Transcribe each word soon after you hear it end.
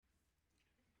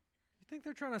think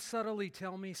they're trying to subtly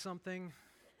tell me something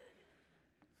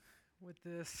with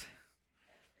this.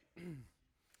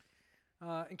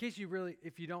 In case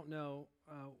if you don't know,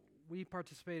 we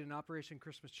participate in Operation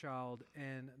Christmas Child,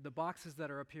 and the boxes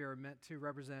that are up here are meant to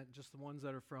represent just the ones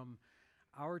that are from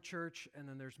our church, and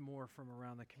then there's more from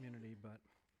around the community. But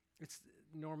it's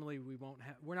normally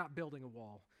we're not building a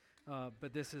wall,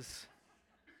 but this is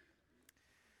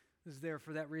there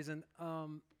for that reason.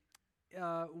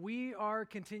 We are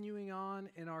continuing on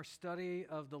in our study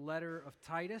of the letter of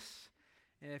Titus.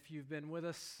 If you've been with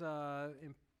us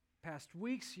in past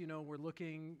weeks, you know we're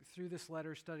looking through this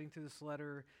letter, studying through this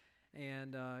letter,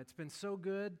 and it's been so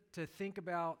good to think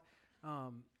about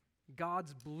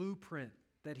God's blueprint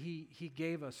that He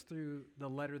gave us through the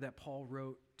letter that Paul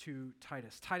wrote to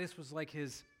Titus. Titus was like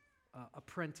his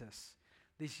apprentice,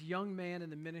 this young man in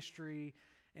the ministry,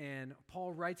 and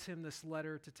Paul writes him this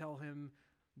letter to tell him,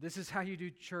 this is how you do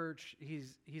church.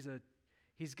 He's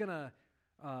gonna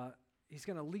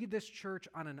lead this church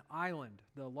on an island,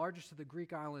 the largest of the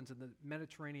Greek islands in the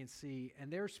Mediterranean Sea,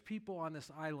 and there's people on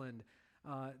this island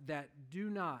that do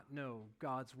not know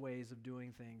God's ways of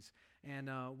doing things. And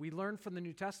we learn from the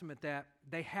New Testament that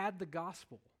they had the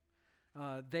gospel.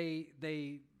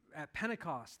 They at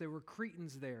Pentecost, there were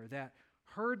Cretans there that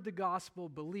heard the gospel,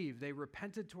 believed. They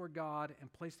repented toward God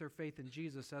and placed their faith in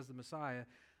Jesus as the Messiah.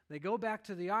 They go back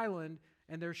to the island,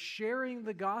 and they're sharing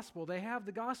the gospel. They have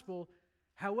the gospel.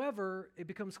 However, it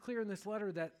becomes clear in this letter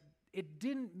that it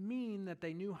didn't mean that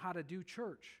they knew how to do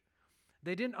church.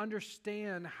 They didn't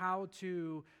understand how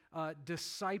to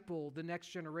disciple the next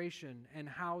generation and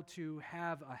how to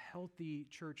have a healthy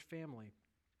church family.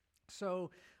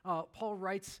 So Paul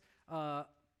writes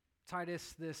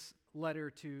Titus this letter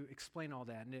to explain all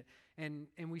that. And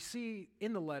we see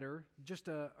in the letter, just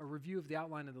a review of the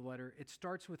outline of the letter, it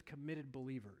starts with committed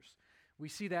believers. We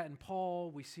see that in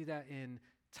Paul, we see that in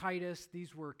Titus.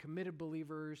 These were committed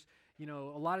believers. You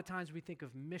know, a lot of times we think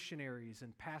of missionaries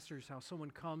and pastors, how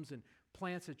someone comes and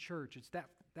plants a church. It's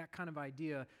that kind of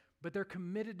idea, but they're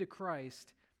committed to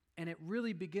Christ, and it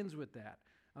really begins with that.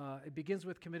 It begins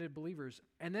with committed believers.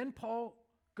 And then Paul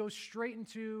goes straight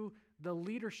into the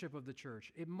leadership of the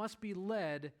church. It must be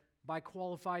led by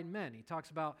qualified men. He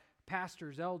talks about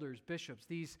pastors, elders, bishops,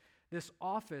 this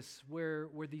office where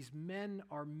these men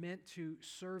are meant to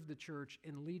serve the church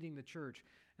in leading the church,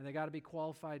 and they got to be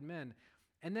qualified men.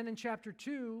 And then in chapter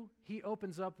 2, he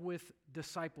opens up with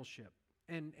discipleship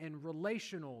and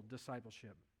relational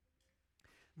discipleship.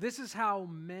 This is how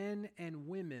men and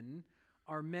women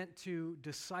are meant to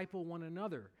disciple one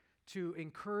another, to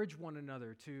encourage one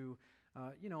another, to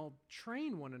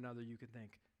train one another, you could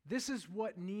think. This is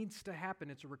what needs to happen.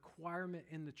 It's a requirement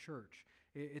in the church.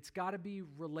 It's got to be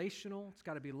relational. It's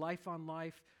got to be life on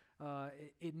life.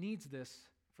 It needs this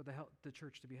for the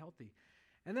church to be healthy.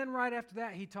 And then right after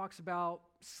that, he talks about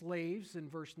slaves in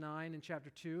verse 9 in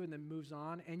chapter 2, and then moves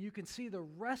on. And you can see the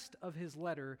rest of his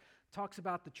letter talks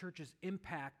about the church's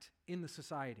impact in the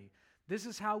society. This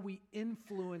is how we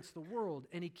influence the world.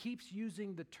 And he keeps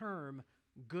using the term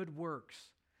good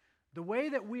works. The way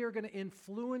that we are going to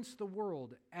influence the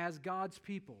world as God's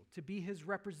people, to be His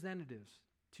representatives,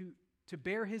 to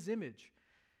bear His image,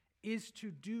 is to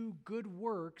do good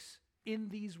works in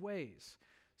these ways.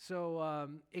 So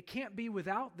it can't be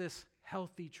without this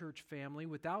healthy church family,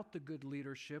 without the good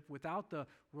leadership, without the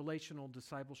relational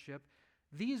discipleship.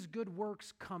 These good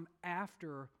works come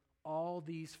after all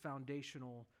these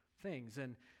foundational things.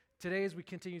 And today, as we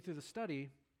continue through the study,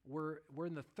 we're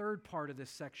in the third part of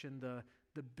this section, the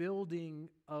building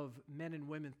of men and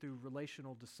women through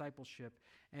relational discipleship.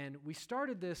 And we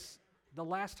started this the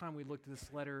last time we looked at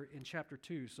this letter in chapter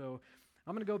 2. So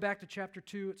I'm going to go back to chapter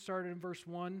 2. It started in verse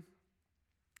 1.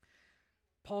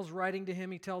 Paul's writing to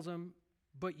him. He tells him,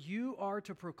 "But you are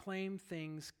to proclaim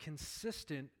things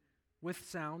consistent with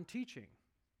sound teaching.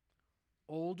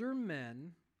 Older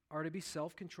men are to be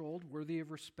self-controlled, worthy of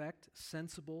respect,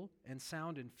 sensible, and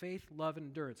sound in faith, love, and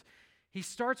endurance." He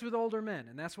starts with older men,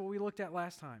 and that's what we looked at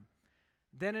last time.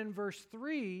 Then in verse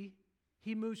 3,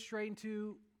 he moves straight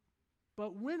into,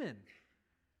 "But women.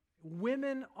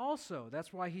 Women also."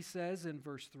 That's why he says in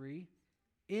verse 3,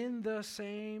 "In the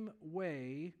same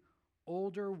way,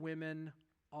 older women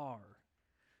are."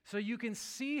 So you can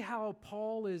see how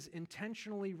Paul is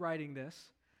intentionally writing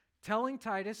this, telling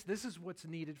Titus this is what's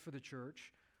needed for the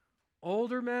church.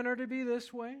 Older men are to be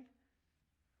this way.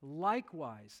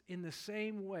 Likewise, in the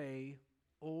same way,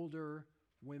 older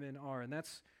women are. And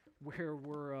that's where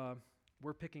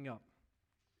we're picking up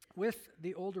with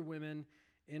the older women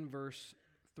in verse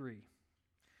 3.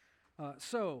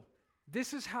 So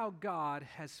this is how God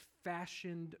has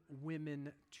fashioned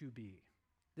women to be.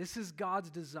 This is God's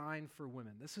design for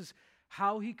women. This is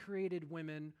how he created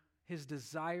women, his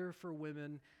desire for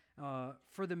women.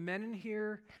 For the men in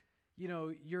here,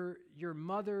 your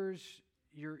mothers,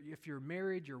 if you're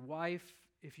married, your wife,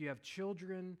 if you have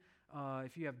children,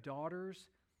 if you have daughters,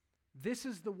 this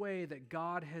is the way that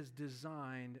God has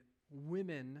designed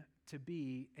women to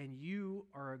be, and you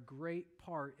are a great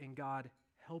part in God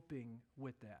helping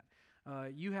with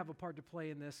that. You have a part to play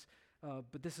in this,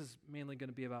 but this is mainly going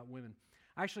to be about women.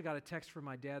 I actually got a text from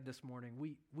my dad this morning.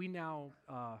 We now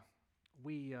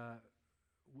we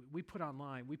put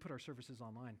our services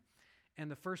online, and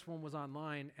the first one was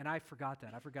online, and I forgot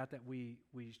that. I forgot that we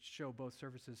show both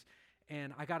services,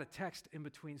 and I got a text in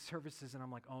between services, and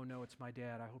I'm like, oh no, it's my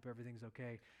dad. I hope everything's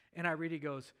okay. And I read, he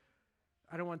goes,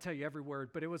 I don't want to tell you every word,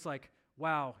 but it was like,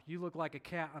 wow, you look like a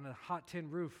cat on a hot tin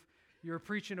roof. You're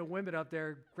preaching to women up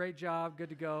there. Great job, good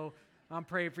to go. I'm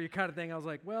praying for you, kind of thing. I was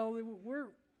like, well,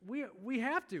 we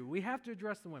have to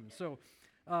address the women. So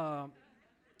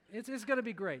it's going to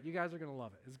be great. You guys are going to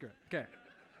love it. It's great. Okay.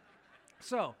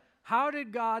 So how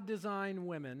did God design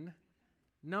women?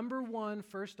 Number one,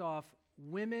 first off,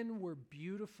 women were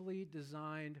beautifully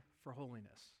designed for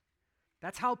holiness.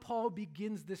 That's how Paul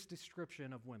begins this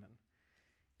description of women.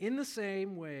 In the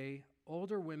same way,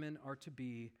 older women are to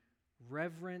be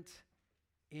reverent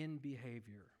in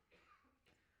behavior.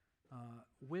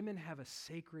 Women have a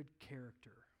sacred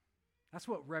character. That's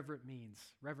what reverent means.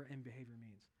 Reverent in behavior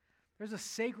means. There's a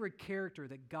sacred character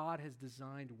that God has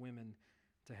designed women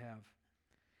to have.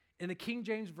 In the King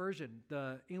James Version,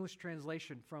 the English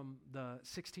translation from the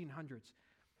 1600s,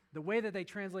 the way that they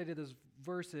translated this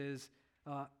verse is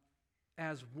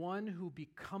as one who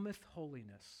becometh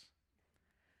holiness.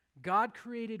 God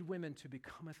created women to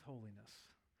becometh holiness,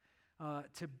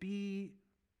 to be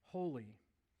holy.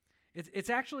 It's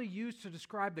actually used to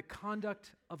describe the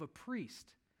conduct of a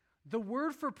priest. The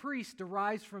word for priest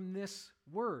derives from this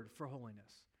word for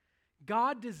holiness.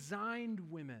 God designed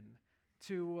women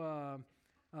to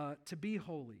be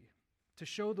holy, to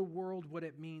show the world what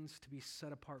it means to be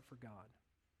set apart for God,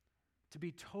 to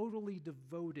be totally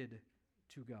devoted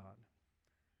to God.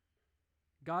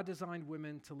 God designed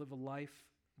women to live a life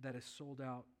that is sold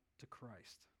out to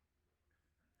Christ.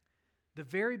 The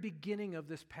very beginning of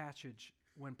this passage,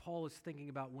 when Paul is thinking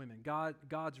about women,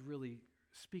 God's really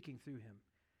speaking through him.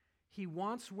 He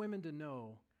wants women to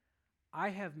know, I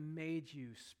have made you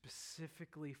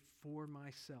specifically for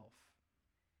myself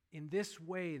in this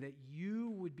way that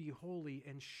you would be holy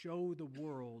and show the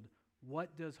world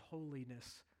what does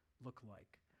holiness look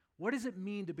like. What does it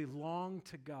mean to belong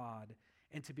to God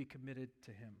and to be committed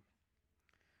to him?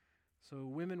 So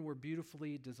women were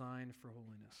beautifully designed for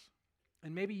holiness.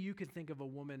 And maybe you could think of a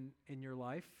woman in your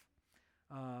life.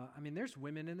 There's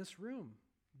women in this room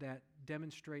that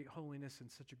demonstrate holiness in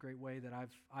such a great way that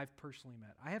I've personally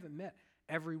met. I haven't met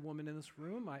every woman in this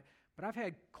room, but I've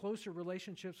had closer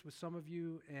relationships with some of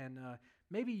you, and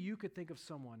maybe you could think of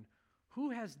someone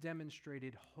who has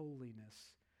demonstrated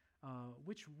holiness.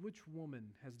 Which woman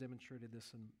has demonstrated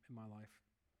this in my life?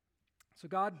 So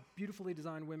God beautifully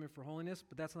designed women for holiness,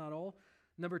 but that's not all.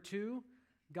 Number two,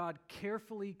 God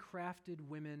carefully crafted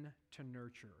women to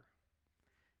nurture.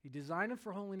 He designed them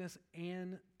for holiness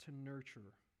and to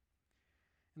nurture.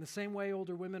 In the same way,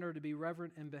 older women are to be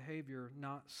reverent in behavior,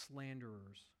 not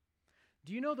slanderers.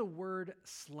 Do you know the word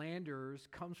slanderers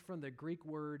comes from the Greek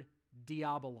word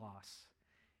diabolos?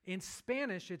 In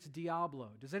Spanish, it's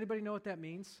diablo. Does anybody know what that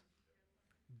means?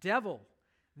 Devil.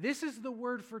 This is the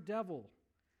word for devil.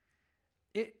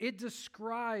 It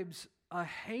describes a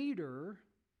hater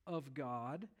of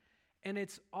God, and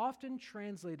it's often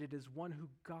translated as one who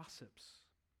gossips.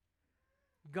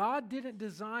 God didn't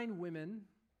design women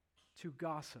to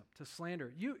gossip, to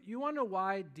slander. You want to know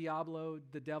why Diablo,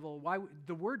 the devil, why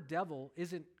the word devil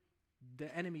isn't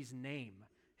the enemy's name.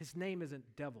 His name isn't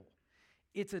devil.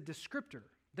 It's a descriptor.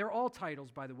 They're all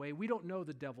titles, by the way. We don't know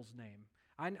the devil's name.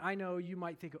 I know you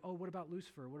might think, oh, what about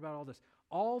Lucifer? What about all this?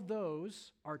 All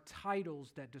those are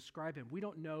titles that describe him. We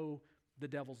don't know the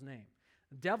devil's name.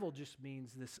 Devil just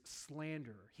means this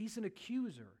slanderer. He's an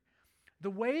accuser.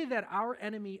 The way that our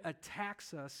enemy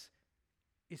attacks us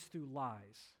is through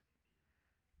lies.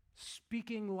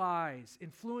 Speaking lies,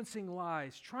 influencing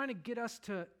lies, trying to get us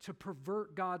to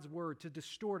pervert God's word, to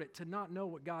distort it, to not know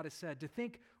what God has said, to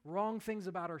think wrong things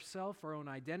about ourselves, our own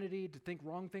identity, to think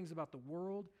wrong things about the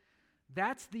world.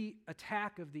 That's the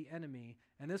attack of the enemy.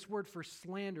 And this word for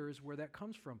slander is where that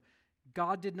comes from.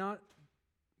 God did not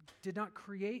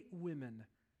create women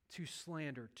to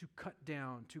slander, to cut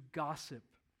down, to gossip.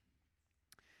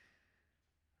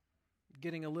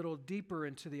 Getting a little deeper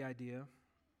into the idea,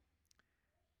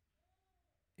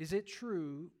 Is it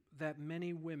true that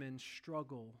many women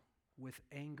struggle with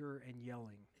anger and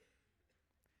yelling?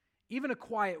 Even a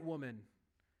quiet woman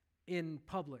in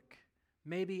public,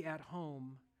 maybe at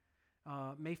home,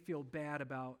 may feel bad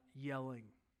about yelling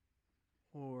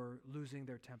or losing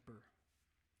their temper.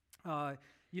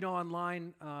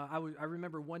 Online, I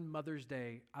remember one Mother's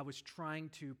Day, I was trying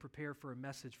to prepare for a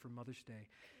message for Mother's Day.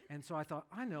 And so I thought,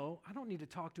 I don't need to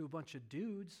talk to a bunch of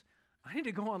dudes. I need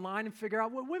to go online and figure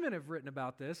out what women have written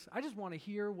about this. I just want to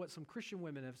hear what some Christian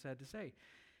women have said to say.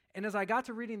 And as I got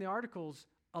to reading the articles,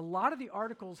 a lot of the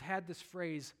articles had this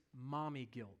phrase, mommy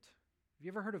guilt. Have you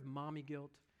ever heard of mommy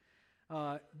guilt?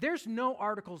 There's no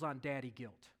articles on daddy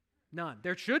guilt. None.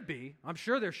 There should be. I'm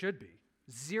sure there should be.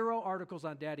 0 articles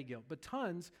on daddy guilt, but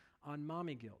tons on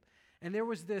mommy guilt. And there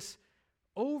was this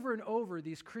over and over,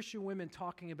 these Christian women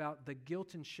talking about the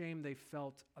guilt and shame they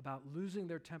felt about losing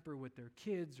their temper with their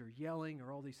kids or yelling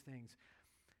or all these things.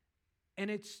 And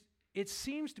it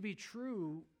seems to be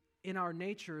true in our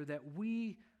nature that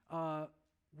we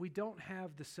don't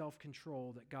have the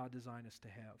self-control that God designed us to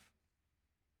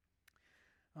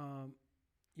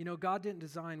have. God didn't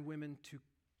design women to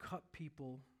cut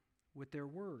people with their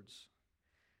words.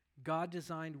 God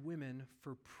designed women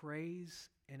for praise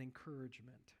and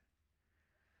encouragement.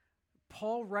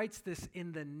 Paul writes this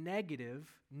in the negative,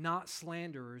 not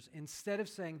slanderers, instead of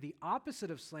saying the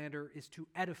opposite of slander is to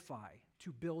edify,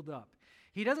 to build up.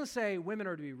 He doesn't say women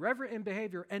are to be reverent in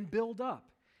behavior and build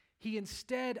up. He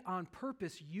instead, on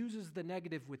purpose, uses the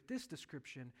negative with this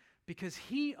description because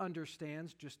he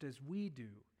understands, just as we do,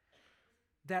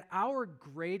 that our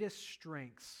greatest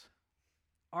strengths,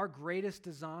 our greatest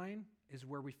design is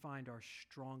where we find our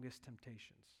strongest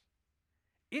temptations.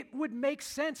 It would make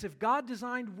sense if God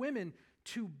designed women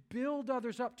to build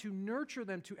others up, to nurture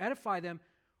them, to edify them.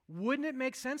 Wouldn't it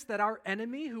make sense that our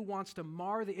enemy who wants to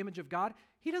mar the image of God,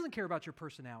 he doesn't care about your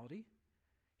personality.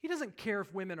 He doesn't care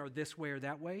if women are this way or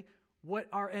that way. What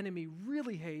our enemy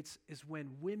really hates is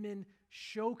when women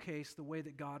showcase the way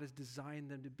that God has designed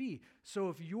them to be. So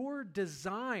if your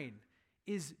design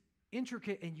is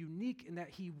intricate and unique in that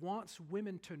he wants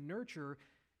women to nurture,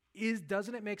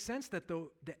 doesn't it make sense that the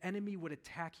enemy would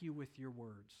attack you with your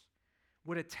words,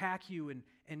 would attack you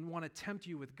and want to tempt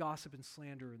you with gossip and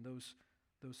slander and those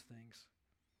things?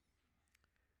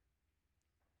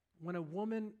 When a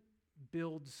woman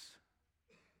builds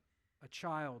a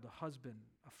child, a husband,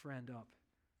 a friend up,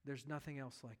 there's nothing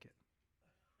else like it.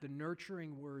 The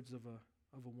nurturing words of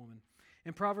a woman.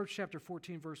 In Proverbs chapter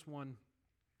 14, verse 1,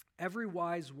 every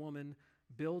wise woman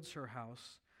builds her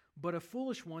house, but a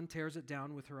foolish one tears it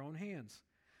down with her own hands.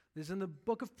 This is in the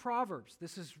book of Proverbs.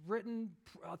 This is written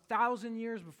 1,000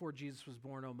 years before Jesus was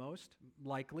born, almost,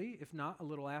 likely, if not a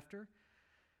little after.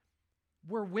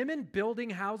 Were women building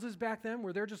houses back then?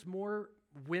 Were there just more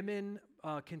women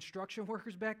construction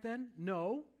workers back then?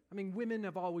 No. I mean, women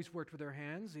have always worked with their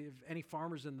hands. If any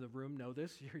farmers in the room know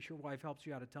this, your wife helps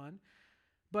you out a ton.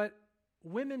 But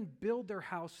women build their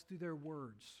house through their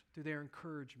words, through their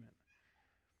encouragement.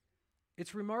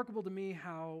 It's remarkable to me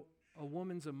how a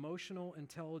woman's emotional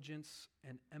intelligence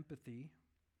and empathy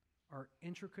are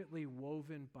intricately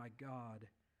woven by God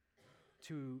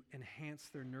to enhance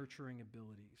their nurturing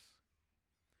abilities.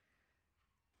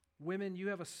 Women, you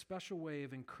have a special way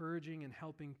of encouraging and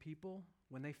helping people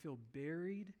when they feel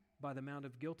buried by the amount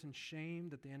of guilt and shame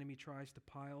that the enemy tries to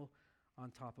pile on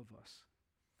top of us.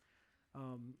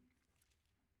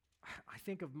 I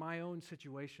think of my own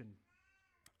situation.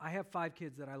 I have 5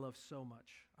 kids that I love so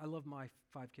much. I love my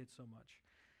 5 kids so much.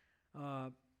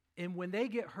 And when they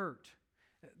get hurt,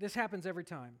 this happens every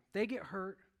time. They get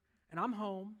hurt, and I'm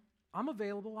home. I'm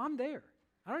available. I'm there.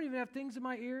 I don't even have things in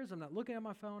my ears. I'm not looking at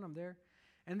my phone. I'm there.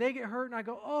 And they get hurt, and I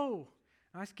go, oh.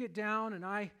 And I get down, and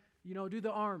I, do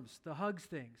the arms, the hugs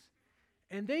things.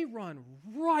 And they run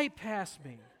right past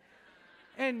me.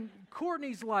 And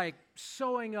Courtney's like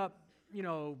sewing up,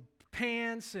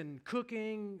 pants and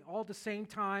cooking all at the same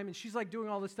time. And she's like doing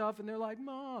all this stuff. And they're like,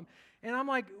 Mom. And I'm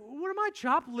like, what am I,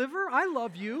 chopped liver? I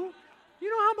love you. You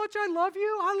know how much I love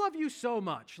you? I love you so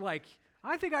much. Like,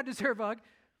 I think I deserve a hug.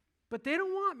 But they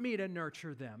don't want me to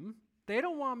nurture them. They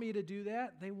don't want me to do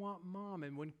that. They want Mom.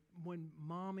 And when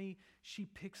Mommy, she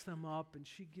picks them up and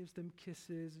she gives them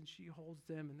kisses and she holds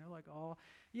them and they're like, oh,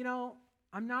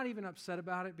 I'm not even upset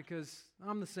about it because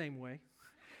I'm the same way,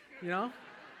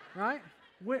 right?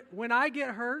 When I get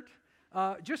hurt,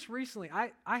 just recently,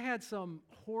 I had some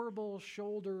horrible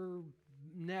shoulder,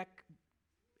 neck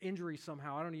injury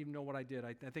somehow. I don't even know what I did.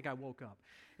 I think I woke up.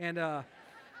 And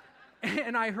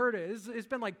and I heard it. It's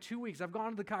been like 2 weeks. I've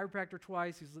gone to the chiropractor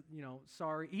twice. He's,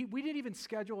 sorry. We didn't even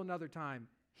schedule another time.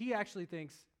 He actually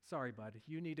thinks Sorry, bud.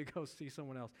 You need to go see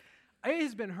someone else. It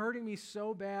has been hurting me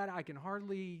so bad, I can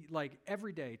hardly,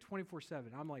 every day,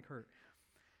 24/7, I'm hurt.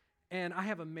 And I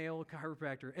have a male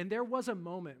chiropractor. And there was a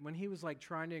moment when he was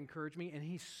trying to encourage me, and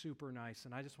he's super nice.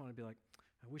 And I just want to be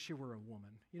I wish you were a woman,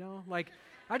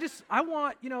 I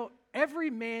want, every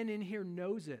man in here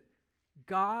knows it.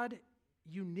 God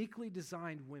uniquely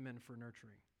designed women for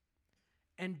nurturing.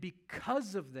 And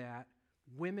because of that,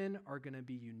 women are going to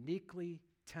be uniquely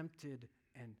tempted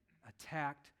and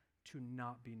attacked to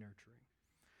not be nurturing.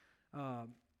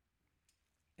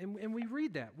 And we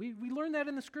read that. We learn that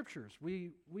in the Scriptures.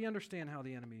 We understand how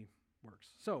the enemy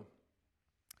works. So,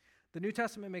 the New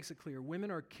Testament makes it clear. Women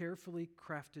are carefully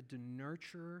crafted to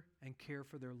nurture and care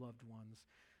for their loved ones.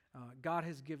 God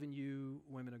has given you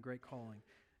women a great calling.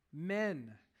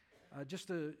 Men, just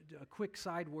a quick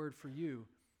side word for you.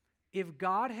 If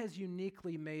God has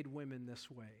uniquely made women this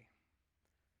way,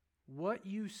 what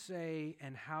you say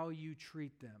and how you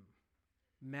treat them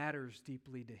matters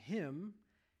deeply to Him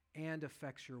and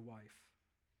affects your wife.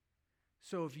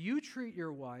 So if you treat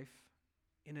your wife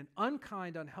in an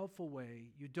unkind, unhelpful way,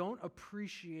 you don't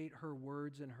appreciate her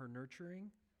words and her nurturing,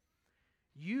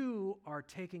 you are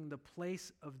taking the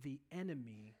place of the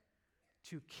enemy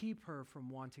to keep her from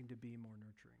wanting to be more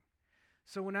nurturing.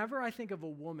 So whenever I think of a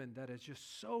woman that is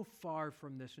just so far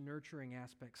from this nurturing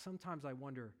aspect, sometimes I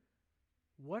wonder,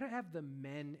 what have the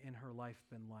men in her life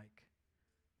been like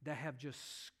that have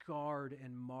just scarred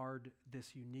and marred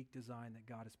this unique design that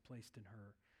God has placed in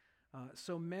her?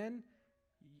 So men,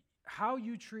 how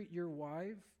you treat your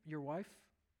wife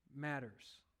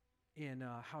matters in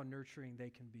how nurturing they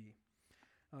can be.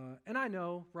 And I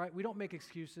know, right, we don't make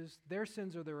excuses. Their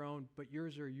sins are their own, but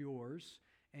yours are yours,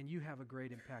 and you have a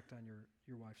great impact on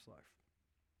your wife's life.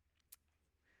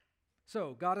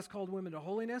 So God has called women to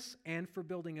holiness and for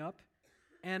building up,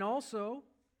 and also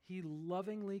He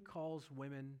lovingly calls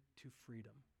women to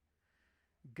freedom.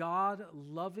 God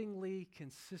lovingly,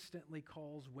 consistently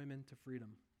calls women to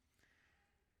freedom.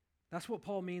 That's what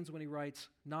Paul means when he writes,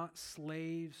 not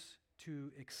slaves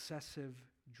to excessive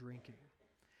drinking.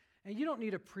 And you don't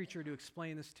need a preacher to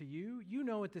explain this to you. You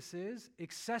know what this is.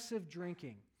 Excessive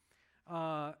drinking.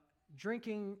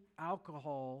 Drinking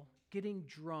alcohol, getting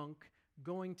drunk,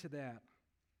 going to that.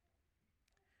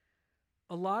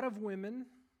 A lot of women,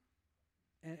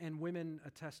 and women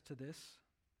attest to this,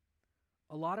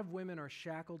 a lot of women are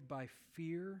shackled by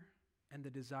fear and the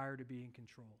desire to be in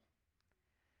control.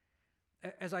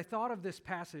 As I thought of this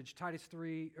passage, Titus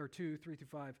 2,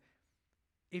 3-5,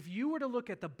 if you were to look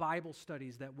at the Bible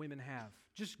studies that women have,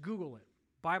 just Google it,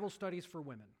 Bible studies for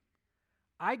women,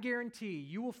 I guarantee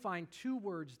you will find two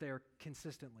words there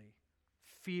consistently,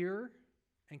 fear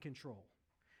and control.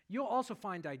 You'll also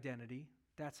find identity,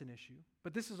 that's an issue,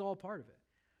 but this is all part of it,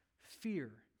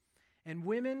 fear. And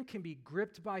women can be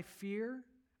gripped by fear,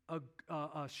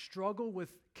 a struggle with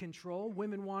control.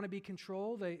 Women want to be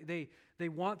controlled. They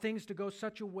want things to go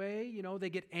such a way, they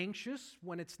get anxious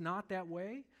when it's not that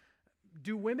way.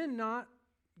 Do women not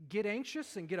get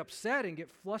anxious and get upset and get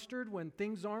flustered when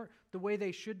things aren't the way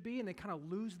they should be and they kind of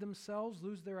lose themselves,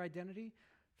 lose their identity?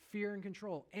 Fear and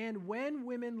control. And when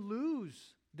women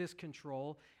lose this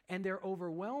control and they're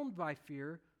overwhelmed by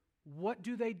fear, what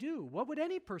do? What would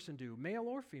any person do, male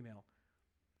or female?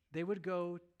 They would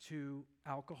go to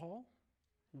alcohol,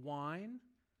 wine,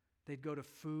 they'd go to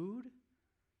food,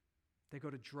 they go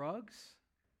to drugs,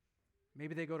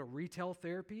 maybe they go to retail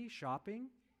therapy, shopping,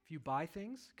 if you buy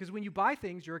things. Because when you buy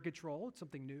things, you're in control, it's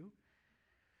something new.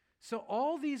 So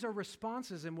all these are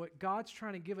responses, and what God's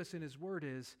trying to give us in His Word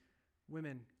is,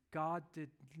 women, God did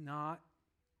not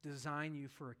design you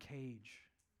for a cage.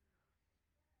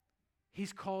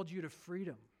 He's called you to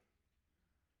freedom.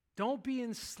 Don't be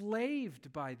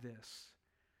enslaved by this.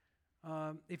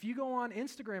 If you go on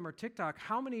Instagram or TikTok,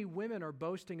 how many women are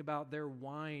boasting about their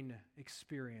wine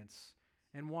experience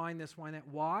and wine this, wine that?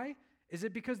 Why? Is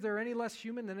it because they're any less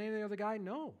human than any other guy?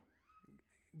 No.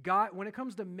 God, when it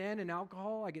comes to men and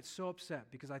alcohol, I get so upset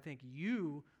because I think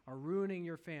you are ruining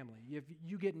your family.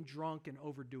 You getting drunk and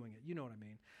overdoing it. You know what I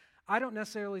mean. I don't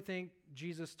necessarily think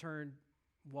Jesus turned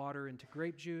water into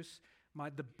grape juice.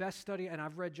 The best study, and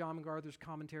I've read John MacArthur's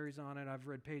commentaries on it, I've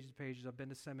read pages and pages, I've been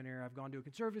to seminary, I've gone to a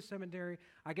conservative seminary,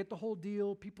 I get the whole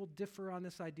deal, people differ on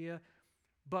this idea,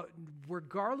 but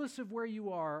regardless of where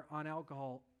you are on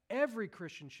alcohol, every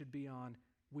Christian should be on,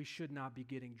 we should not be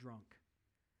getting drunk.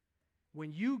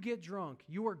 When you get drunk,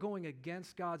 you are going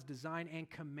against God's design and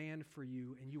command for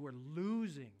you, and you are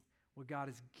losing what God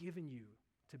has given you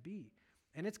to be,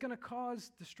 and it's going to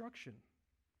cause destruction.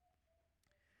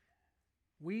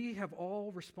 We have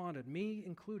all responded, me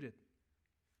included,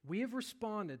 We have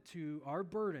responded to our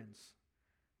burdens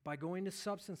by going to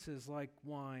substances like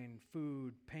wine,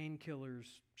 food, painkillers,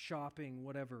 shopping,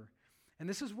 whatever. And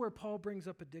this is where Paul brings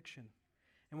up addiction.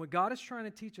 And what God is trying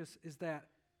to teach us is that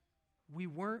we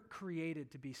weren't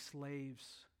created to be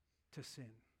slaves to sin.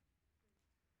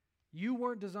 You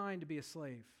weren't designed to be a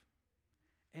slave.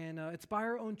 And it's by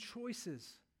our own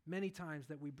choices many times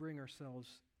that we bring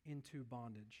ourselves into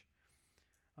bondage.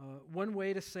 One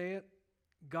way to say it,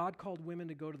 God called women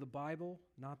to go to the Bible,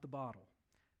 not the bottle.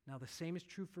 Now, the same is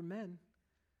true for men,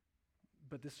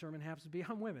 but this sermon happens to be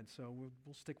on women, so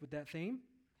we'll stick with that theme.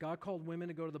 God called women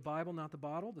to go to the Bible, not the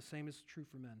bottle. The same is true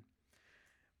for men.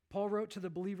 Paul wrote to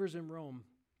the believers in Rome,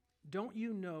 "Don't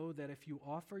you know that if you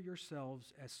offer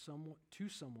yourselves to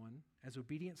someone as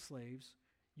obedient slaves,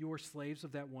 you are slaves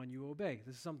of that one you obey?"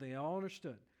 This is something they all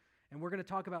understood. And we're going to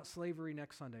talk about slavery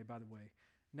next Sunday, by the way.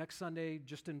 Next Sunday,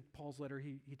 just in Paul's letter,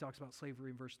 he talks about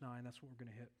slavery in verse 9. That's what we're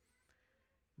going to hit.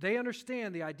 They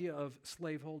understand the idea of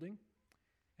slaveholding.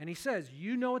 And he says,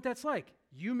 you know what that's like.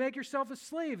 You make yourself a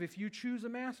slave if you choose a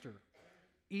master,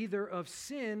 either of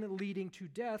sin leading to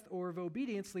death or of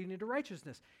obedience leading to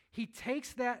righteousness. He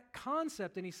takes that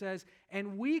concept and he says,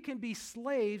 and we can be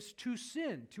slaves to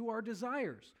sin, to our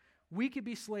desires. We could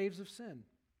be slaves of sin.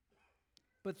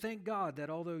 But thank God that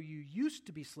although you used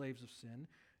to be slaves of sin,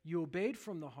 you obeyed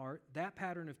from the heart that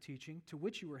pattern of teaching to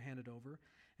which you were handed over,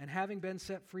 and having been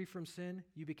set free from sin,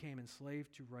 you became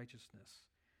enslaved to righteousness.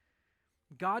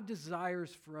 God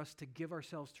desires for us to give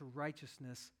ourselves to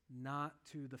righteousness, not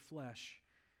to the flesh.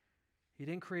 He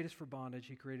didn't create us for bondage.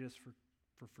 He created us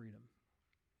for freedom.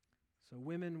 So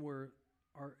women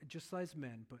are just as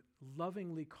men, but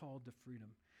lovingly called to freedom.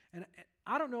 And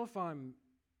I don't know if I'm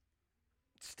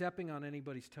stepping on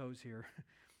anybody's toes here.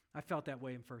 I felt that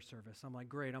way in first service. I'm like,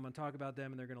 great, I'm going to talk about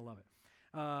them and they're going to love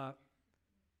it.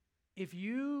 If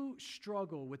you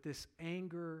struggle with this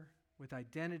anger, with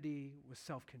identity, with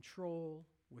self-control,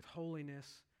 with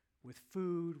holiness, with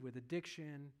food, with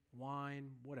addiction,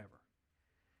 wine, whatever,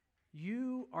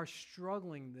 you are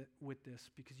struggling with this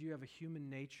because you have a human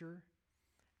nature,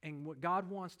 and what God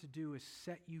wants to do is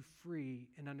set you free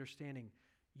in understanding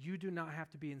you do not have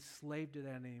to be enslaved to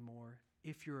that anymore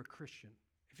if you're a Christian.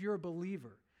 If you're a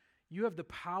believer, you have the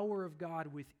power of God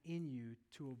within you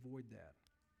to avoid that.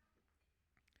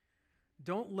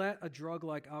 Don't let a drug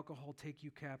like alcohol take you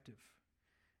captive.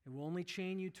 It will only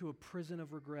chain you to a prison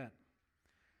of regret.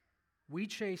 We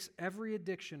chase every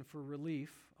addiction for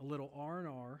relief, a little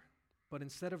R&R, but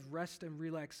instead of rest and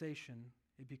relaxation,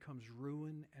 it becomes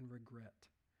ruin and regret.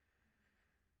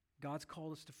 God's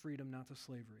called us to freedom, not to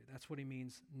slavery. That's what he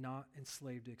means, not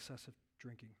enslaved to excessive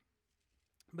drinking.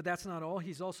 But that's not all.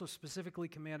 He's also specifically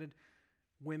commanded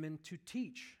women to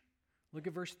teach. Look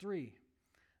at verse 3.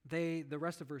 The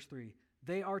rest of verse 3.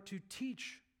 They are to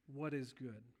teach what is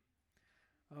good.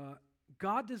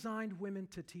 God designed women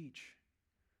to teach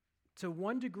to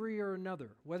one degree or another.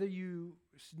 Whether you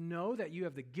know that you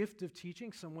have the gift of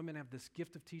teaching, some women have this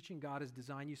gift of teaching. God has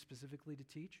designed you specifically to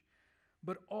teach.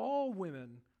 But all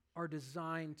women are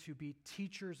designed to be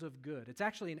teachers of good. It's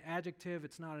actually an adjective.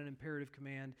 It's not an imperative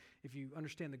command. If you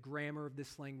understand the grammar of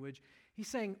this language, he's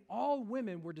saying all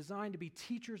women were designed to be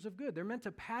teachers of good. They're meant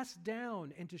to pass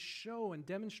down and to show and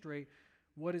demonstrate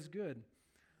what is good.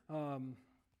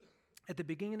 At the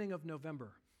beginning of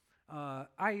November,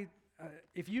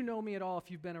 if you know me at all, if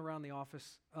you've been around the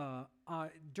office,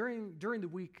 during the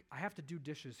week, I have to do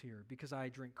dishes here because I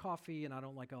drink coffee and I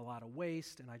don't like a lot of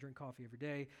waste, and I drink coffee every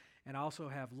day. And I also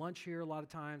have lunch here a lot of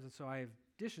times, and so I have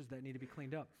dishes that need to be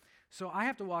cleaned up. So I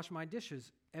have to wash my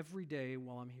dishes every day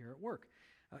while I'm here at work.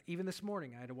 Even this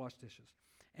morning, I had to wash dishes.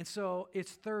 And so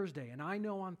it's Thursday, and I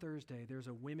know on Thursday there's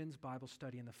a women's Bible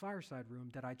study in the fireside room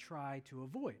that I try to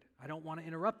avoid. I don't want to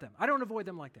interrupt them. I don't avoid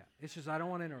them like that. It's just I don't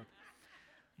want to interrupt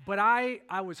them. But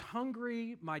I was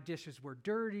hungry. My dishes were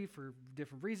dirty for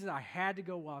different reasons. I had to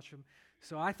go wash them.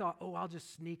 So I thought, I'll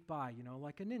just sneak by,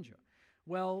 like a ninja.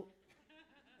 Well,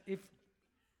 if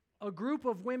a group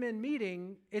of women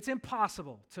meeting, it's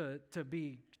impossible to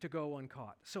go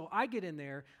uncaught. So I get in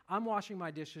there. I'm washing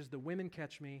my dishes. The women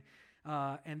catch me.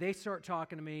 And they start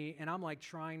talking to me, and I'm like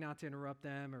trying not to interrupt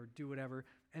them or do whatever.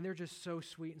 And they're just so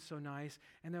sweet and so nice.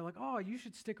 And they're like, you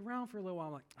should stick around for a little while.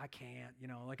 I'm like, I can't,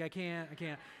 I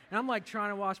can't. And I'm like trying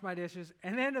to wash my dishes.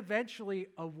 And then eventually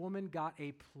a woman got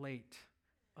a plate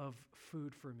of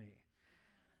food for me.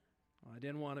 Well, I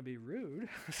didn't want to be rude.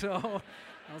 So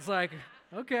I was like,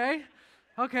 okay,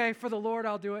 for the Lord,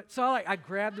 I'll do it. So I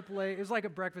grabbed the plate. It was like a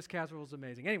breakfast casserole. It was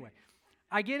amazing. Anyway,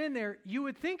 I get in there. You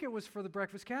would think it was for the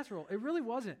breakfast casserole. It really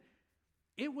wasn't.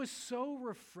 It was so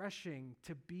refreshing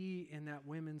to be in that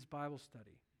women's Bible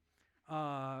study.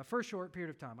 for a short period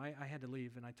of time. I had to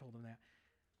leave, and I told them that.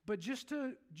 But just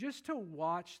to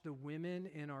watch the women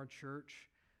in our church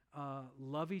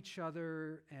love each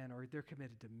other, and they're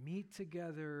committed to meet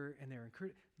together, and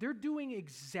they're doing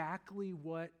exactly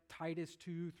what Titus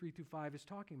 2:3-5 is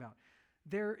talking about.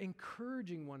 They're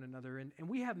encouraging one another, and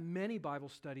we have many Bible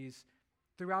studies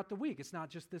throughout the week. It's not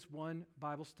just this one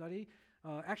Bible study.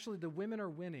 Actually, the women are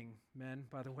winning, men,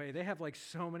 by the way. They have like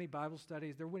so many Bible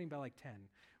studies. They're winning by like 10.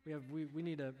 We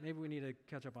need to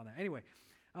catch up on that. Anyway,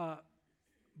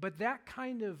 but that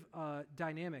kind of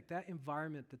dynamic, that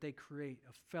environment that they create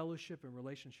of fellowship and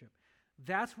relationship,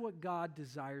 that's what God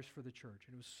desires for the church.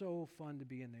 And it was so fun to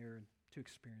be in there and to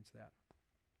experience that.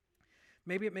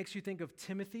 Maybe it makes you think of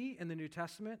Timothy in the New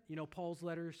Testament. You know, Paul's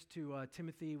letters to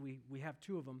Timothy, we have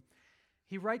two of them.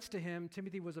 He writes to him.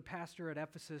 Timothy was a pastor at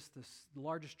Ephesus, the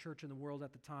largest church in the world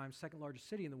at the time, second largest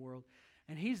city in the world.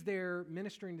 And he's there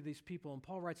ministering to these people, and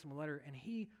Paul writes him a letter, and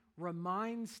he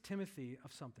reminds Timothy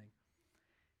of something.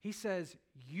 He says,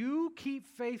 you keep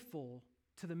faithful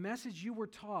to the message you were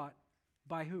taught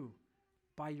by who?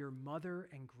 By your mother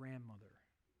and grandmother.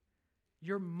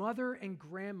 Your mother and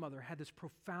grandmother had this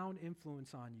profound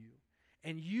influence on you.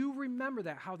 And you remember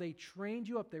that, how they trained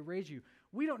you up, they raised you.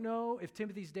 We don't know if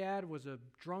Timothy's dad was a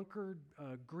drunkard,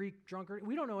 a Greek drunkard.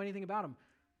 We don't know anything about him.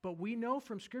 But we know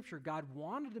from Scripture, God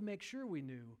wanted to make sure we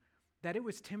knew that it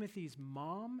was Timothy's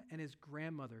mom and his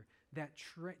grandmother that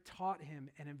taught him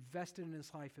and invested in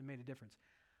his life and made a difference.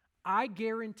 I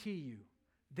guarantee you,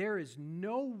 there is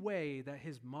no way that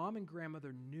his mom and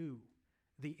grandmother knew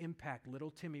the impact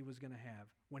little Timmy was going to have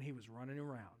when he was running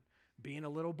around, being a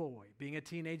little boy, being a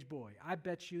teenage boy. I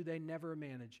bet you they never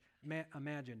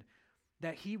imagined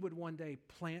that he would one day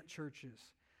plant churches,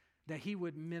 that he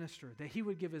would minister, that he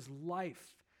would give his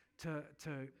life to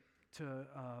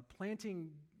planting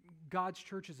God's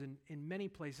churches in many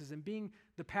places and being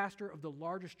the pastor of the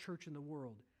largest church in the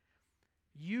world.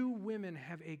 You women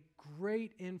have a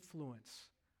great influence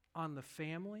on the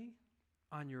family,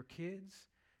 on your kids.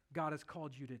 God has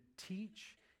called you to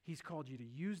teach. He's called you to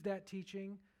use that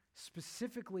teaching.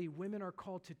 Specifically, women are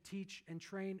called to teach and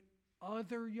train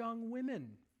other young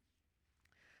women.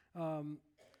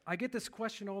 I get this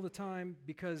question all the time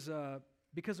because of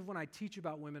when I teach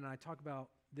about women and I talk about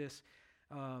this,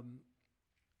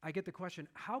 I get the question,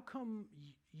 how come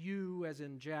you, as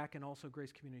in Jack and also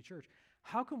Grace Community Church,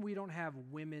 how come we don't have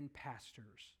women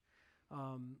pastors?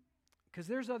 Because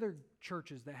there's other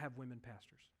churches that have women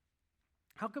pastors.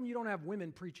 How come you don't have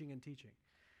women preaching and teaching?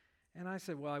 And I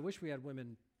said, well, I wish we had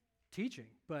women teaching,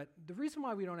 but the reason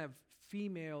why we don't have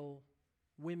female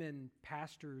women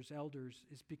pastors, elders,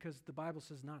 is because the Bible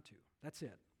says not to. That's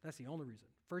it. That's the only reason.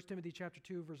 1 Timothy chapter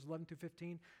 2, verses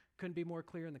 11-15, couldn't be more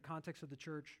clear in the context of the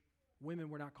church. Women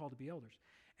were not called to be elders.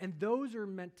 And those are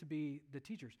meant to be the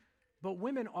teachers. But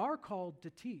women are called to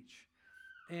teach.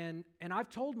 And I've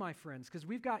told my friends, because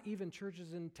we've got even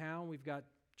churches in town, we've got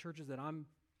churches that I'm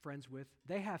friends with,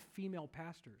 they have female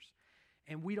pastors.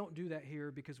 And we don't do that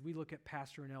here because we look at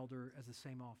pastor and elder as the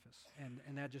same office.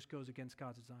 And that just goes against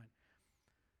God's design.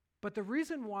 But the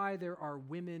reason why there are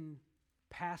women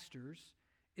pastors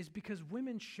is because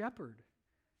women shepherd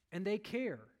and they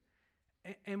care.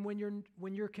 And when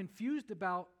you're confused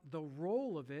about the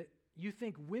role of it, you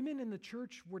think women in the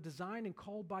church were designed and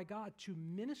called by God to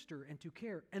minister and to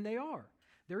care, and they are.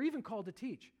 They're even called to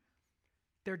teach.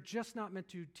 They're just not meant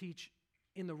to teach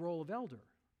in the role of elder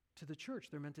to the church.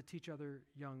 They're meant to teach other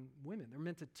young women. They're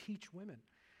meant to teach women.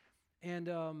 And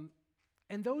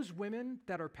those women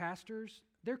that are pastors,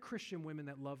 they're Christian women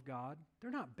that love God.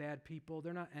 They're not bad people.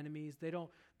 They're not enemies. They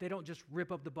don't just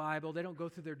rip up the Bible. They don't go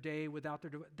through their day without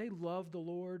they love the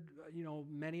Lord.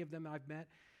 Many of them I've met.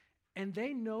 And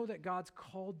they know that God's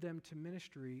called them to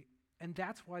ministry, and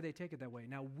that's why they take it that way.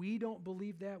 Now, we don't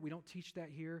believe that. We don't teach that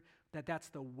here, that that's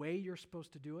the way you're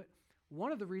supposed to do it.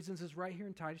 One of the reasons is right here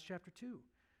in Titus chapter 2.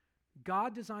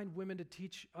 God designed women to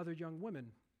teach other young women.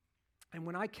 And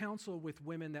when I counsel with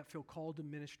women that feel called to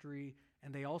ministry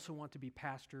and they also want to be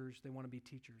pastors, they want to be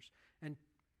teachers, and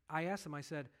I asked them, I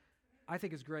said, I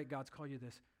think it's great God's called you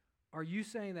this. Are you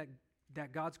saying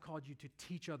that God's called you to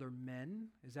teach other men?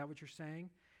 Is that what you're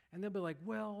saying? And they'll be like,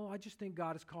 well, I just think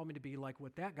God has called me to be like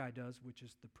what that guy does, which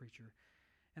is the preacher.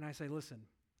 And I say, listen,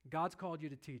 God's called you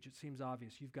to teach. It seems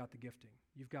obvious. You've got the gifting.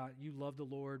 You love the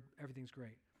Lord. Everything's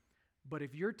great. But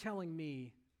if you're telling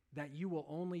me that you will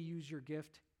only use your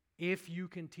gift if you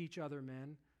can teach other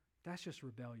men, that's just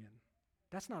rebellion.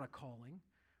 That's not a calling,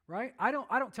 right? I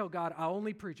don't tell God I'll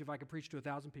only preach if I can preach to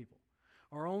 1,000 people,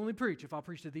 or I'll only preach if I'll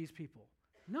preach to these people.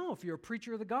 No, if you're a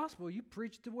preacher of the gospel, you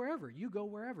preach to wherever. You go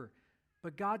wherever.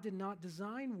 But God did not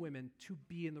design women to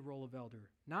be in the role of elder.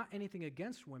 Not anything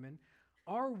against women.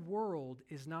 Our world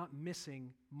is not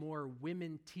missing more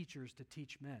women teachers to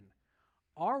teach men.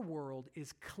 Our world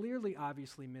is clearly,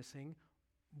 obviously missing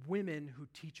women who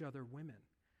teach other women.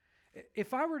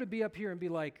 If I were to be up here and be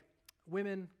like,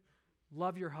 women,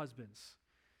 love your husbands.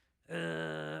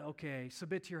 Okay,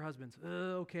 submit to your husbands.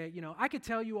 Okay, I could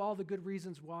tell you all the good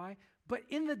reasons why, but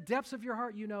in the depths of your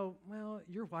heart, well,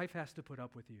 your wife has to put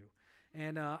up with you.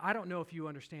 And I don't know if you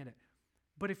understand it.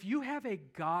 But if you have a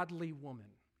godly woman,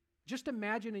 just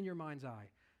imagine in your mind's eye,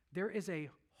 there is a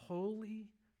holy,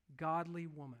 godly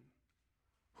woman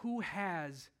who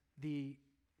has the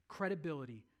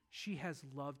credibility. She has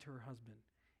loved her husband,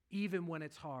 even when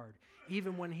it's hard,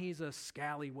 even when he's a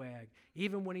scallywag,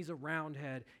 even when he's a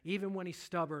roundhead, even when he's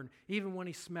stubborn, even when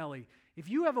he's smelly. If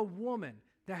you have a woman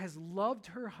that has loved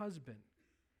her husband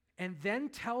and then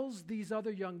tells these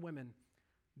other young women,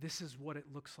 this is what it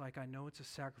looks like. I know it's a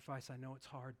sacrifice. I know it's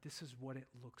hard. This is what it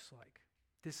looks like.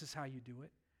 This is how you do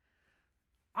it.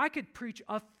 I could preach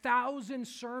 1,000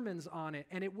 sermons on it,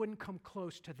 and it wouldn't come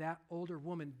close to that older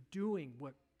woman doing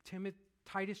what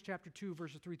Titus chapter 2,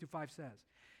 verses 3 through 5 says.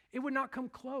 It would not come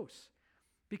close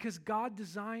because God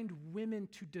designed women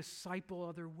to disciple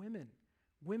other women.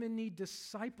 Women need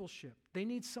discipleship. They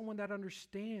need someone that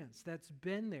understands, that's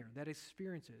been there, that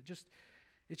experienced it.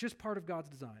 It's just part of God's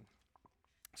design.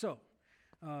 So,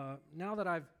 now that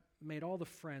I've made all the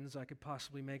friends I could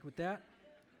possibly make with that,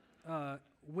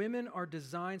 women are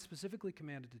designed, specifically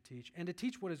commanded to teach, and to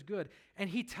teach what is good. And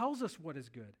he tells us what is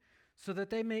good, so that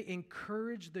they may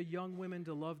encourage the young women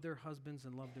to love their husbands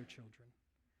and love their children.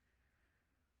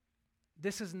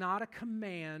 This is not a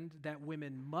command that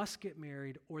women must get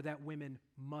married or that women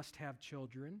must have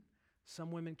children.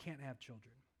 Some women can't have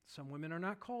children. Some women are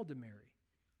not called to marry.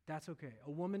 That's okay.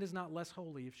 A woman is not less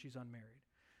holy if she's unmarried.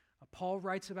 Paul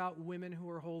writes about women who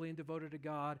are holy and devoted to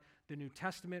God. The New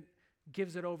Testament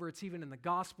gives it over. It's even in the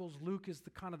Gospels. Luke is the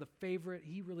kind of the favorite.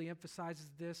 He really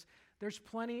emphasizes this. There's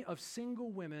plenty of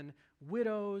single women,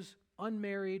 widows,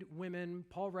 unmarried women.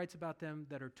 Paul writes about them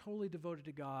that are totally devoted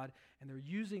to God, and they're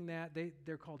using that.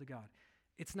 They're called to God.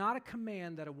 It's not a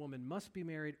command that a woman must be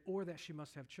married or that she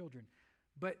must have children.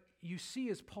 But you see,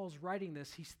 as Paul's writing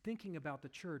this, he's thinking about the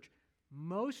church.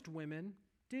 Most women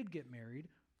did get married.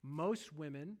 Most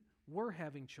women were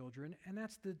having children, and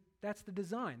that's the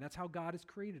design. That's how God has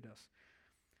created us.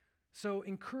 So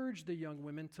encourage the young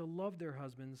women to love their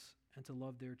husbands and to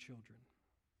love their children.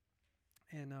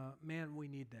 And man, we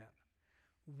need that.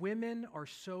 Women are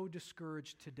so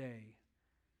discouraged today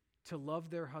to love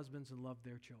their husbands and love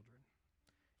their children.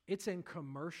 It's in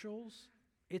commercials,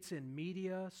 it's in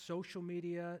media, social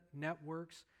media,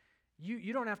 networks.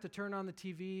 You don't have to turn on the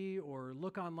TV or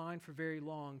look online for very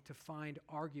long to find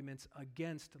arguments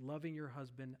against loving your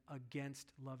husband, against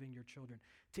loving your children,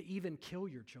 to even kill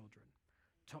your children,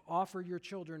 to offer your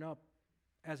children up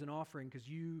as an offering because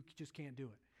you just can't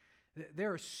do it.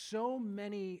 There are so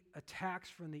many attacks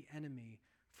from the enemy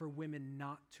for women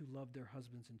not to love their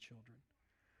husbands and children.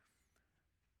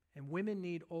 And women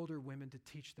need older women to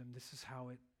teach them this is how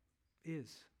it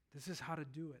is. This is how to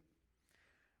do it.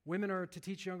 Women are to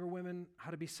teach younger women how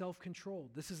to be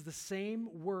self-controlled. This is the same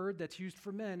word that's used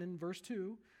for men in verse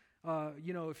 2.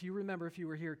 If you remember, if you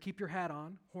were here, keep your hat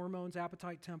on, hormones,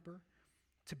 appetite, temper,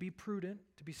 to be prudent,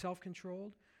 to be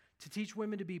self-controlled, to teach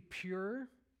women to be pure.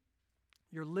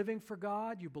 You're living for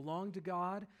God, you belong to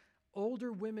God.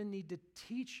 Older women need to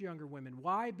teach younger women.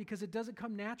 Why? Because it doesn't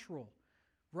come natural,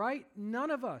 right? None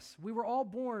of us, we were all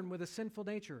born with a sinful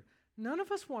nature. None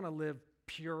of us want to live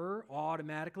pure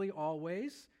automatically,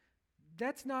 always.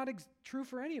 That's not true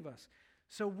for any of us.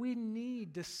 So we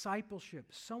need discipleship.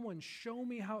 Someone show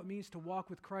me how it means to walk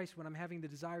with Christ when I'm having the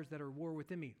desires that are at war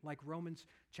within me, like Romans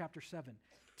chapter 7.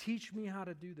 Teach me how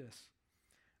to do this.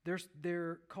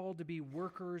 They're called to be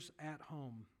workers at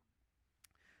home.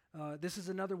 This is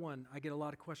another one I get a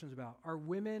lot of questions about. Are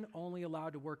women only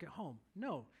allowed to work at home?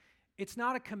 No. It's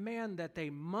not a command that they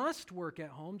must work at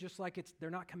home, just like they're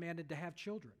not commanded to have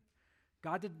children.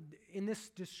 God did, in this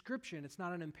description, it's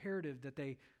not an imperative that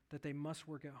they must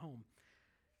work at home.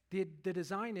 The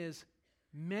design is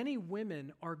many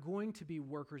women are going to be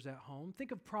workers at home.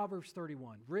 Think of Proverbs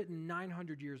 31, written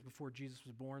 900 years before Jesus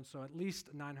was born, so at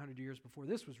least 900 years before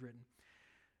this was written.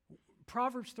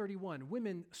 Proverbs 31,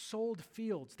 women sold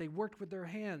fields. They worked with their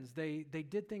hands. They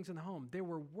did things in the home. They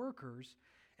were workers.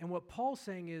 And what Paul's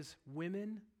saying is,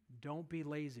 women, don't be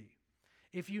lazy.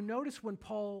 If you notice when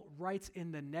Paul writes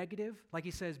in the negative, like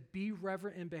he says, be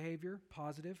reverent in behavior,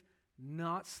 positive,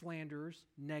 not slanderers,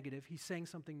 negative. He's saying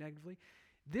something negatively.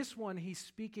 This one, he's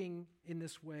speaking in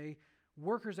this way,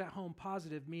 Workers at home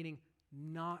positive, meaning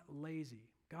not lazy.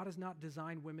 God has not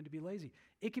designed women to be lazy.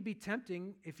 It could be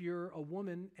tempting if you're a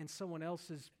woman and someone else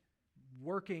is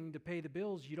working to pay the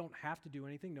bills. You don't have to do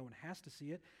anything. No one has to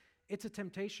see it. It's a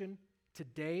temptation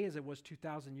today as it was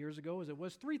 2,000 years ago, as it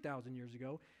was 3,000 years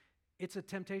ago. It's a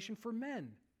temptation for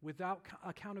men without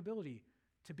accountability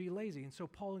to be lazy. And so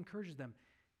Paul encourages them,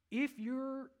 if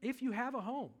you have a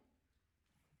home,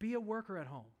 be a worker at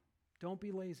home. Don't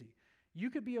be lazy. You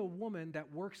could be a woman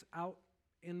that works out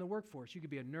in the workforce. You could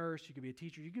be a nurse, you could be a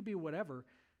teacher, you could be whatever.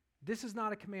 This is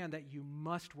not a command that you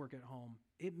must work at home.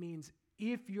 It means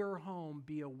if you're home,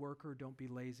 be a worker, don't be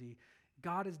lazy.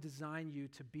 God has designed you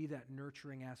to be that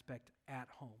nurturing aspect at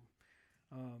home.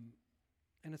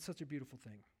 And it's such a beautiful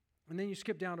thing. And then you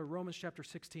skip down to Romans chapter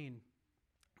 16,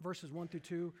 verses 1 through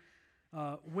 2.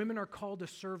 Women are called to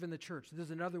serve in the church. This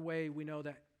is another way we know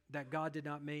that God did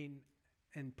not mean,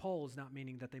 and Paul is not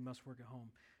meaning that they must work at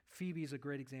home. Phoebe is a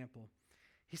great example.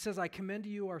 He says, I commend to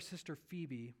you our sister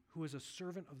Phoebe, who is a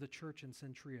servant of the church in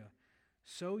Cenchrea.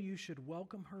 So you should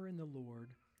welcome her in the Lord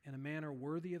in a manner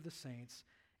worthy of the saints,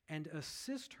 and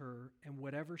assist her in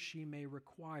whatever she may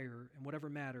require, in whatever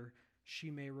matter she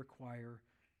may require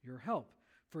your help.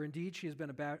 For indeed she has been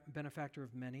a benefactor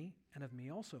of many, and of me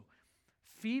also.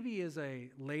 Phoebe is a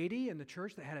lady in the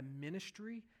church that had a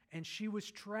ministry, and she was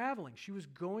traveling. She was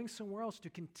going somewhere else to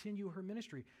continue her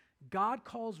ministry. God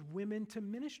calls women to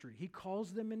ministry. He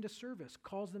calls them into service,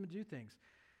 calls them to do things.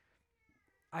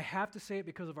 I have to say it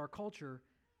because of our culture.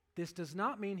 This does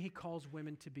not mean he calls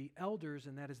women to be elders,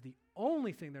 and that is the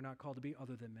only thing they're not called to be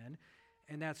other than men.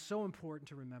 And that's so important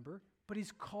to remember. But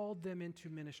he's called them into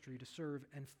ministry to serve,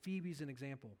 and Phoebe's an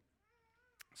example.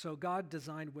 So God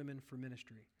designed women for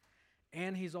ministry.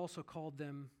 And he's also called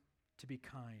them to be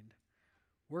kind.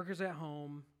 Workers at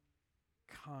home,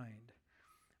 kind.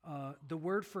 The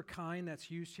word for kind that's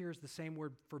used here is the same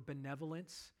word for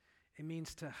benevolence. It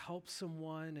means to help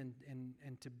someone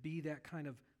and to be that kind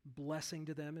of blessing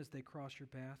to them as they cross your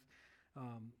path.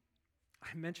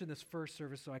 I mentioned this first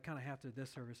service, so I kind of have to this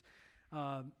service.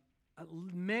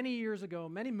 Many years ago,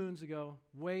 many moons ago,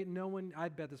 I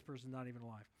bet this person's not even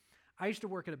alive. I used to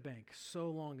work at a bank so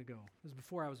long ago. It was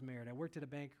before I was married. I worked at a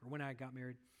bank, or when I got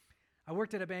married. I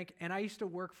worked at a bank, and I used to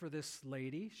work for this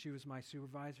lady. She was my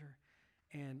supervisor.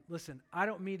 And listen, I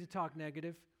don't mean to talk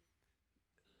negative.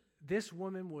 This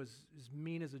woman was as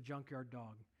mean as a junkyard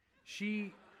dog.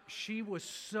 She was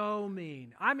so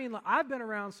mean. I mean, I've been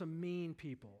around some mean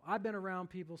people. I've been around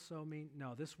people so mean.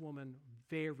 No, this woman,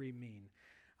 very mean.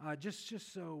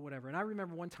 Just so whatever. And I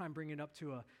remember one time bringing it up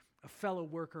to a fellow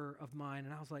worker of mine,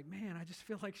 and I was like, man, I just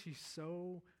feel like she's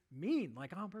so mean,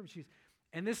 like on purpose.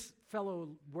 And this fellow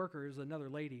worker is another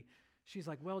lady. She's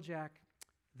like, well, Jack,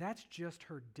 that's just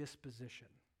her disposition.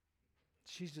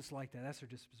 She's just like that. That's her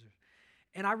disposition.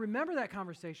 And I remember that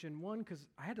conversation, one, because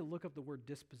I had to look up the word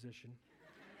disposition.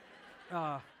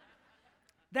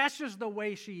 That's just the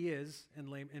way she is,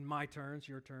 in my terms,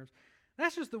 your terms.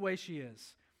 That's just the way she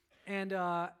is. And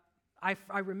I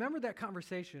remember that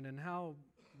conversation and how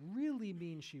really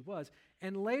mean she was.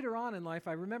 And later on in life,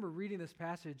 I remember reading this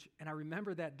passage, and I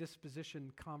remember that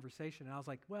disposition conversation. And I was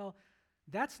like, well,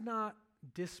 that's not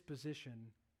disposition.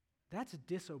 That's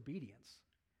disobedience.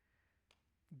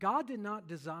 God did not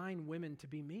design women to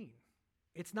be mean.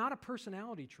 It's not a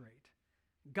personality trait.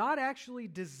 God actually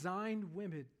designed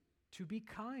women to be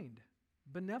kind,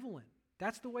 benevolent.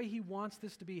 That's the way he wants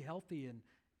this to be healthy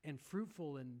and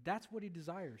fruitful, and that's what he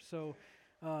desires. So,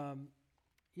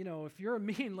 if you're a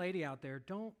mean lady out there,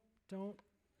 don't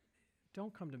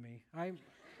come to me.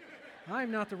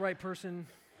 I'm not the right person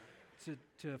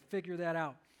to figure that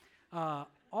out.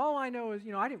 All I know is,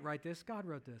 I didn't write this. God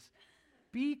wrote this.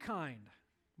 Be kind.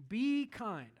 Be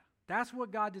kind. That's what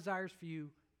God desires for you.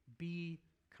 Be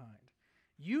kind.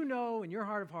 You know in your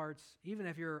heart of hearts, even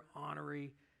if you're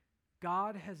ornery,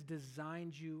 God has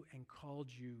designed you and called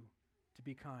you to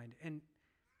be kind.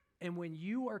 And when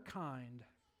you are kind,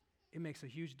 it makes a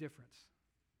huge difference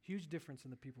in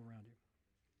the people around you.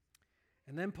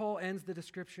 And then Paul ends the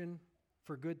description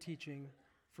for good teaching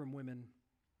from women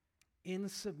in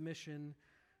submission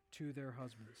to their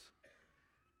husbands.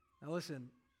 Now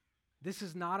listen, this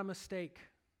is not a mistake.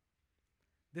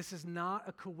 This is not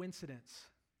a coincidence.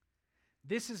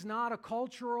 This is not a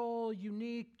cultural,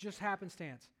 unique, just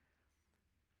happenstance.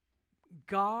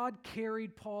 God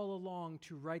carried Paul along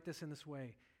to write this in this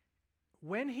way.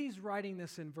 When he's writing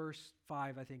this in verse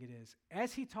 5, I think it is,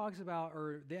 as he talks about,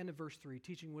 or the end of verse 3,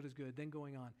 teaching what is good, then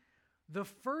going on, the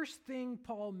first thing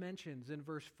Paul mentions in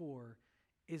verse 4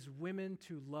 is women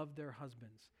to love their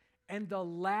husbands. And the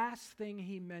last thing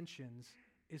he mentions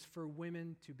is for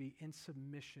women to be in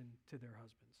submission to their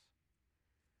husbands.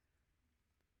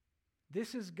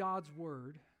 This is God's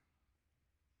word.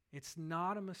 It's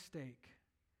not a mistake.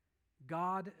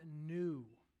 God knew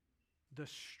the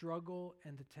struggle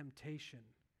and the temptation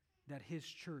that his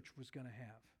church was going to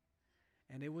have.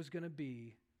 And it was going to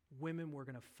be women were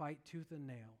going to fight tooth and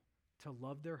nail to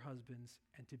love their husbands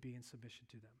and to be in submission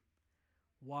to them.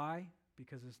 Why?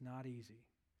 Because it's not easy.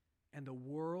 And the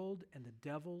world and the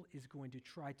devil is going to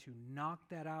try to knock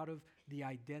that out of the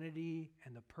identity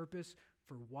and the purpose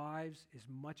for wives as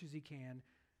much as he can,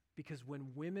 because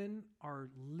when women are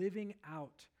living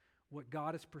out what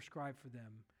God has prescribed for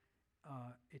them,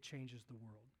 it changes the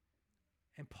world.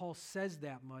 And Paul says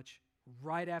that much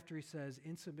right after he says,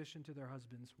 in submission to their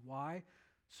husbands. Why?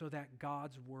 So that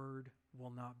God's word will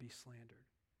not be slandered.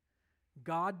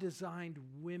 God designed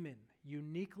women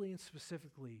uniquely and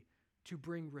specifically to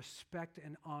bring respect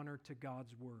and honor to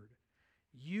God's word.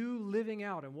 You living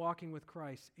out and walking with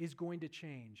Christ is going to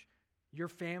change your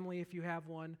family, if you have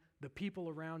one, the people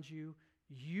around you.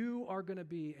 You are going to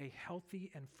be a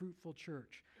healthy and fruitful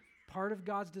church. Part of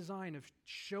God's design of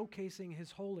showcasing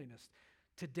his holiness,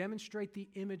 to demonstrate the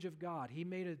image of God. He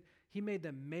made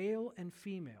them male and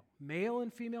female. Male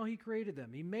and female, he created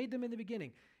them. He made them in the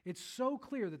beginning. It's so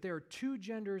clear that there are two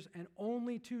genders and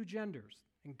only two genders.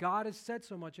 And God has said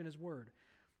so much in his word.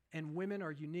 And women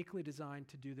are uniquely designed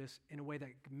to do this in a way that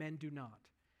men do not.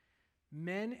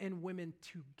 Men and women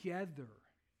together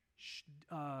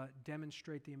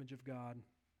demonstrate the image of God.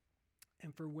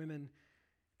 And for women,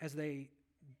 as they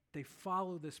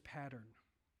follow this pattern,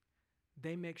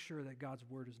 they make sure that God's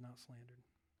word is not slandered.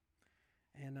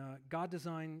 And God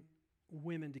designed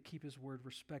women to keep his word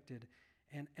respected.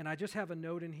 And I just have a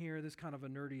note in here, this kind of a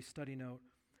nerdy study note.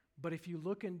 But if you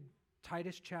look in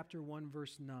Titus chapter 1,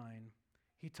 verse 9,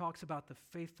 he talks about the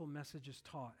faithful messages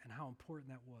taught and how important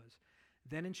that was.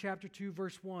 Then in chapter 2,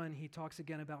 verse 1, he talks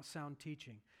again about sound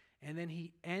teaching. And then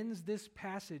he ends this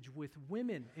passage with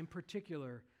women in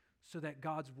particular so that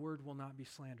God's word will not be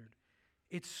slandered.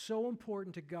 It's so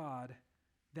important to God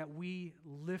that we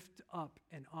lift up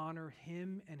and honor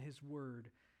him and his word.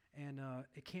 And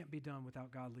it can't be done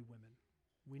without godly women.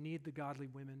 We need the godly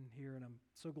women here, and I'm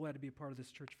so glad to be a part of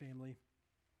this church family.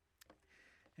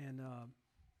 And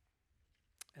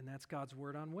that's God's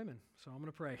word on women. So I'm going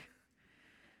to pray.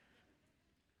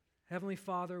 Heavenly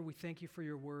Father, we thank you for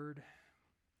your word.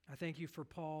 I thank you for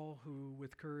Paul, who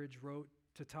with courage wrote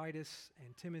to Titus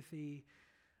and Timothy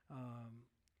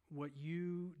what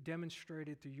you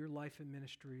demonstrated through your life and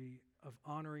ministry of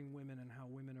honoring women and how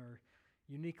women are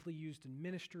uniquely used in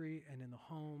ministry and in the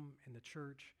home, in the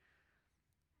church.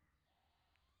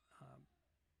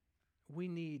 We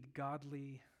need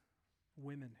godly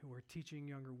women who are teaching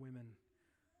younger women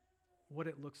what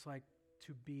it looks like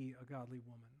to be a godly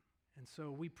woman. And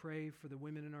so we pray for the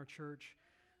women in our church.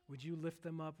 Would you lift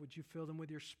them up? Would you fill them with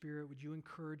your spirit? Would you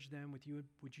encourage them?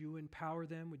 Would you empower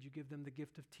them? Would you give them the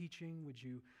gift of teaching? Would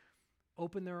you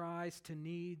open their eyes to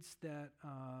needs that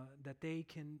they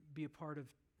can be a part of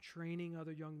training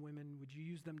other young women? Would you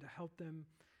use them to help them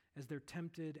as they're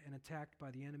tempted and attacked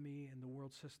by the enemy and the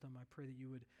world system? I pray that you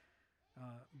would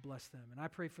bless them. And I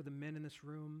pray for the men in this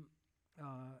room.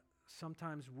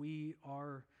 Sometimes we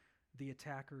are the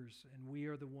attackers, and we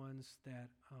are the ones that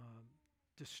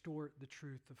distort the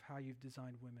truth of how you've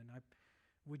designed women.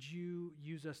 Would you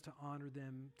use us to honor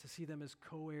them, to see them as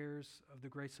co-heirs of the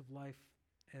grace of life,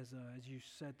 as you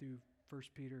said through 1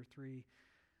 Peter 3.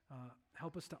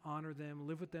 Help us to honor them,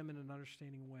 live with them in an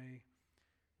understanding way.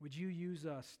 Would you use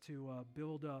us to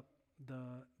build up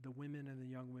the women and the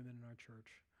young women in our church?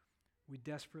 We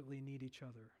desperately need each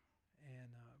other, and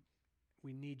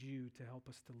we need you to help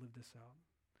us to live this out.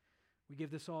 We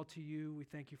give this all to you. We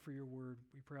thank you for your word.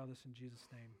 We pray all this in Jesus'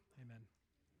 name. Amen.